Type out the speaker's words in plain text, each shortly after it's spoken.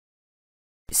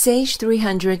Sage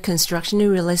 300 Construction and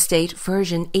Real Estate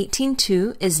version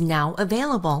 18.2 is now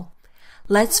available.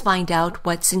 Let's find out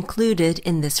what's included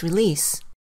in this release.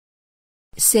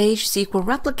 Sage SQL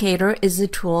Replicator is a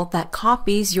tool that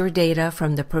copies your data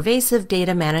from the pervasive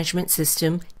data management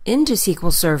system into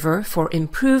SQL Server for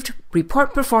improved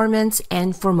report performance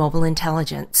and for mobile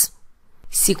intelligence.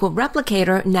 SQL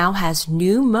Replicator now has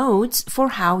new modes for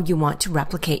how you want to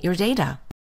replicate your data.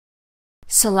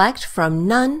 Select from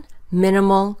None,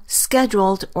 Minimal,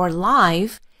 Scheduled, or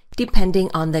Live, depending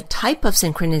on the type of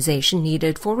synchronization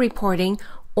needed for reporting,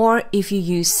 or if you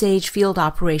use Sage Field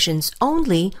Operations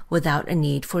only without a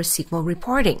need for SQL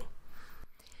reporting.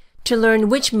 To learn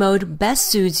which mode best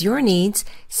suits your needs,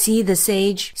 see the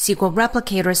Sage SQL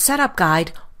Replicator Setup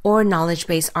Guide or Knowledge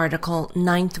Base Article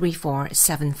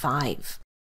 93475.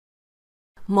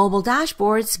 Mobile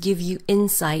dashboards give you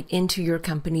insight into your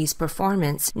company's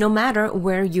performance no matter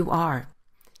where you are.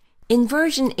 In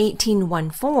version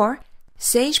 18.1.4,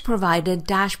 Sage provided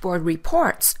dashboard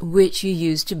reports, which you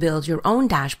use to build your own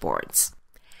dashboards.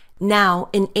 Now,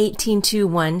 in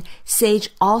 18.2.1, Sage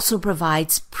also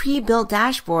provides pre-built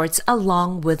dashboards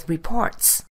along with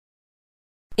reports.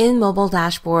 In mobile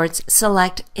dashboards,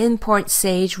 select Import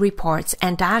Sage Reports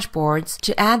and Dashboards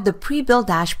to add the pre-built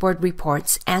dashboard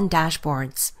reports and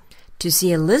dashboards. To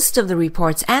see a list of the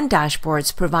reports and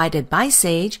dashboards provided by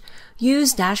Sage,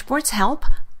 use Dashboards Help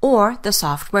or the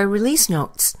software release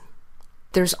notes.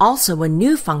 There's also a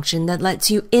new function that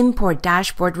lets you import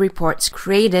dashboard reports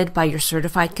created by your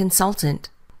certified consultant.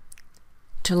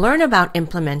 To learn about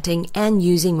implementing and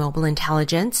using mobile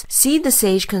intelligence, see the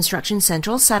Sage Construction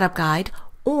Central Setup Guide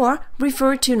or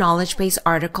refer to Knowledge Base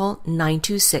Article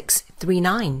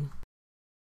 92639.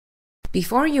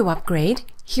 Before you upgrade,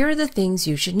 here are the things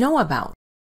you should know about.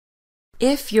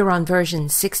 If you're on version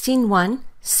 16.1,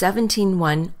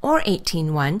 17.1, or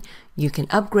 18.1, you can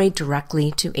upgrade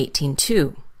directly to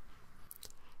 18.2.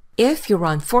 If you're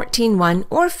on 14.1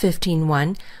 or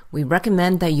 15.1, we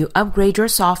recommend that you upgrade your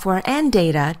software and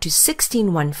data to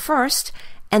 16.1 first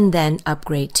and then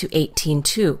upgrade to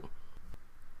 18.2.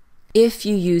 If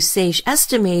you use Sage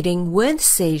Estimating with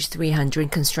Sage 300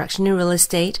 Construction and Real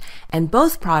Estate and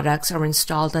both products are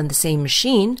installed on the same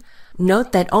machine,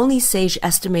 note that only Sage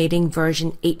Estimating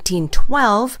version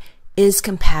 18.12 is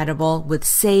compatible with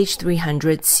Sage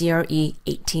 300 CRE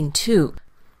 18.2.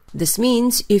 This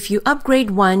means if you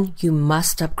upgrade one, you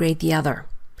must upgrade the other.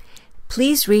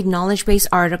 Please read Knowledge Base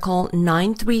Article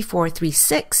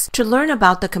 93436 to learn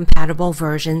about the compatible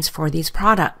versions for these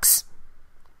products.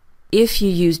 If you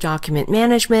use Document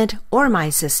Management or My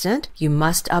Assistant, you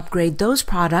must upgrade those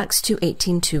products to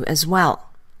 18.2 as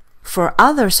well. For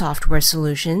other software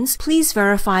solutions, please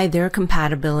verify their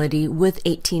compatibility with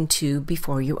 18.2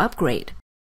 before you upgrade.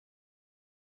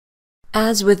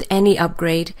 As with any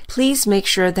upgrade, please make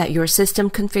sure that your system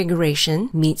configuration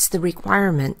meets the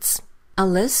requirements. A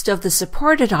list of the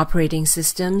supported operating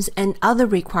systems and other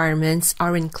requirements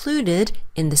are included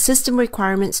in the System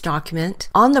Requirements document,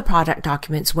 on the Product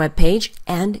Documents webpage,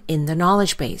 and in the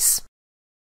Knowledge Base.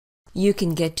 You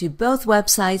can get to both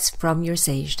websites from your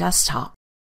Sage desktop.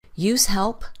 Use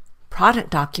Help, Product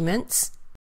Documents,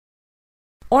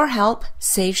 or Help,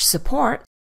 Sage Support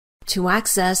to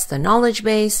access the Knowledge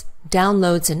Base,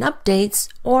 downloads and updates,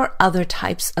 or other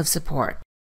types of support.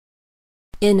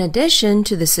 In addition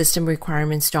to the System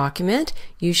Requirements document,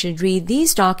 you should read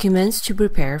these documents to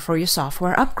prepare for your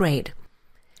software upgrade.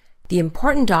 The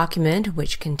important document,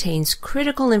 which contains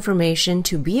critical information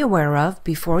to be aware of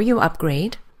before you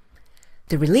upgrade,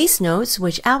 the release notes,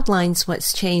 which outlines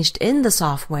what's changed in the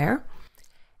software,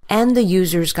 and the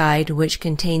user's guide, which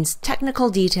contains technical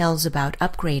details about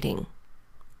upgrading.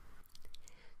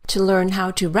 To learn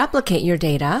how to replicate your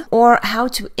data or how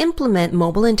to implement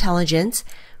mobile intelligence,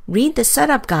 read the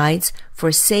setup guides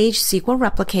for Sage SQL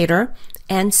Replicator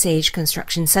and Sage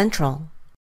Construction Central.